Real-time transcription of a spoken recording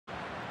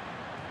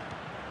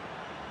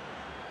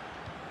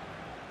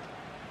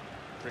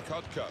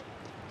Prikodko.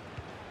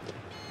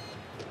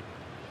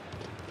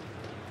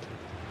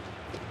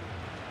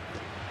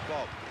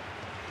 Bob.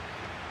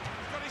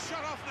 He's got his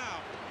shot off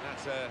now.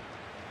 That's a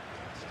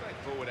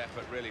straightforward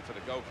effort, really, for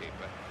the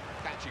goalkeeper.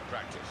 Catching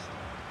practice.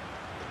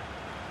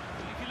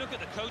 If you look at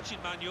the coaching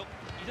manual,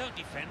 you don't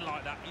defend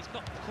like that. He's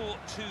got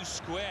caught too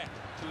square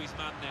to his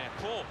man there.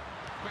 Poor.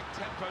 Quick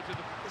tempo to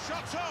the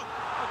Shot's on.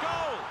 A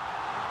goal!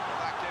 Well,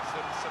 that gives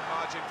them some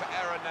margin for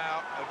error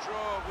now. A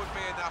draw would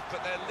be enough,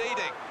 but they're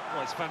leading.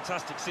 Well, it's a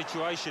fantastic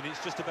situation.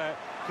 It's just about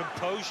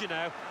composure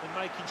now and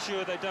making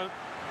sure they don't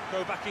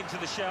go back into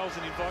the shells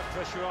and invite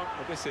pressure on.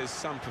 Well, this is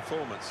some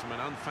performance from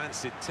an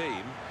unfancied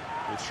team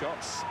with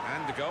shots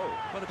and a goal.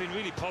 Well, they've been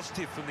really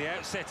positive from the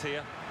outset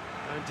here,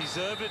 and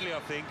deservedly, I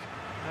think,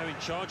 they're in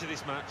charge of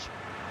this match.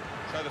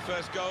 So the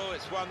first goal,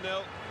 it's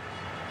 1-0.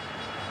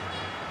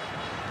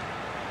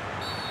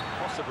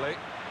 Possibly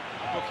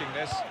booking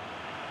this.